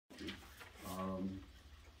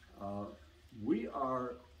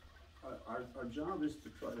our job is to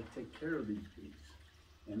try to take care of these bees.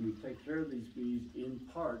 And we take care of these bees in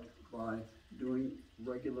part by doing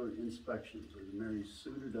regular inspections. As Mary's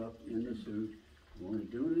suited up in the suit, when we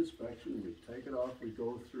do an inspection, we take it off, we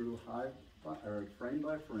go through frame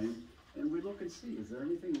by frame, and we look and see, is there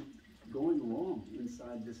anything going wrong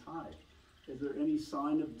inside this hive? Is there any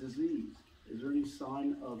sign of disease? Is there any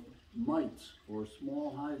sign of mites or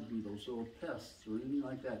small hive beetles or pests or anything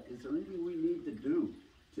like that? Is there anything we need to do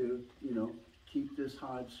to, keep this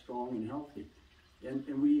hive strong and healthy?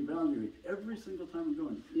 And we evaluate every single time we go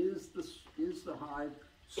in. Is the hive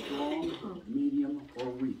strong, medium, or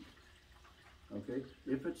weak? Okay,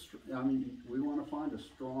 if it's, we want to find a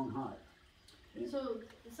strong hive. And so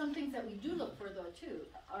some things that we do look for though too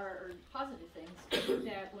are positive things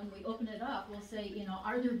that when we open it up, we'll say,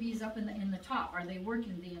 are there bees up in the top? Are they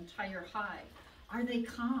working the entire hive? Are they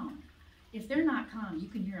calm? If they're not calm, you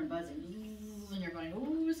can hear them buzzing, and you're going,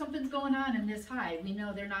 "Ooh, something's going on in this hive." We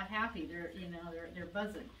know they're not happy. They're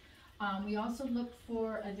buzzing. We also look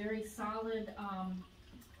for a very solid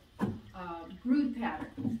brood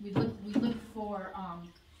pattern. We look for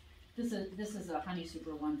this is a honey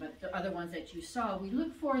super one, but the other ones that you saw, we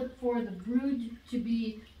look for the brood to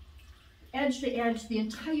be edge to edge, the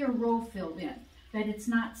entire row filled in. That it's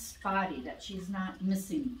not spotty. That she's not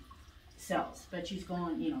missing cells, but she's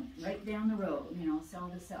going, right down the row, cell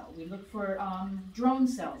to cell. We look for drone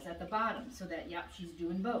cells at the bottom, so that, she's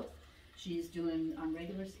doing both. She's doing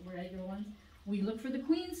regular ones. We look for the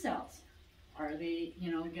queen cells. Are they,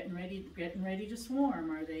 getting ready to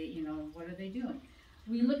swarm? Are they, what are they doing?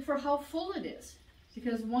 We look for how full it is,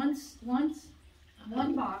 because once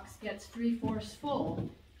one box gets 3/4 full,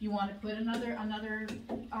 you want to put another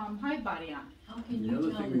hive body on. How can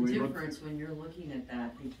you tell the difference when you're looking at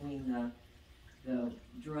that between the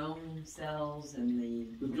drone cells and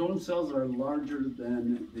the drone cells are larger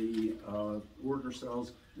than the worker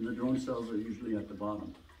cells, and the drone cells are usually at the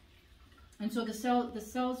bottom. And so the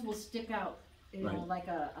cells will stick out, right, like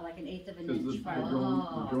an eighth of an inch.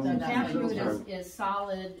 The taproot is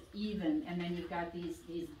solid, even, and then you've got these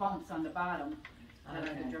bumps on the bottom.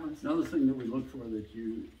 Another thing that we look for that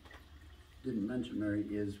you didn't mention, Mary,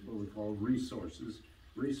 is what we call resources.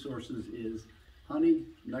 Resources is honey,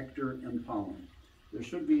 nectar, and pollen. There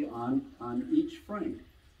should be on each frame,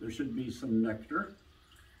 there should be some nectar,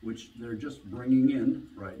 which they're just bringing in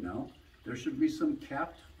right now. There should be some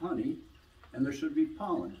capped honey, and there should be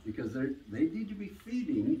pollen, because they need to be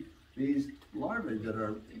feeding these larvae that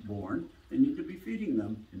are born. They need to be feeding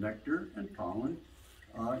them nectar and pollen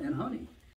and honey.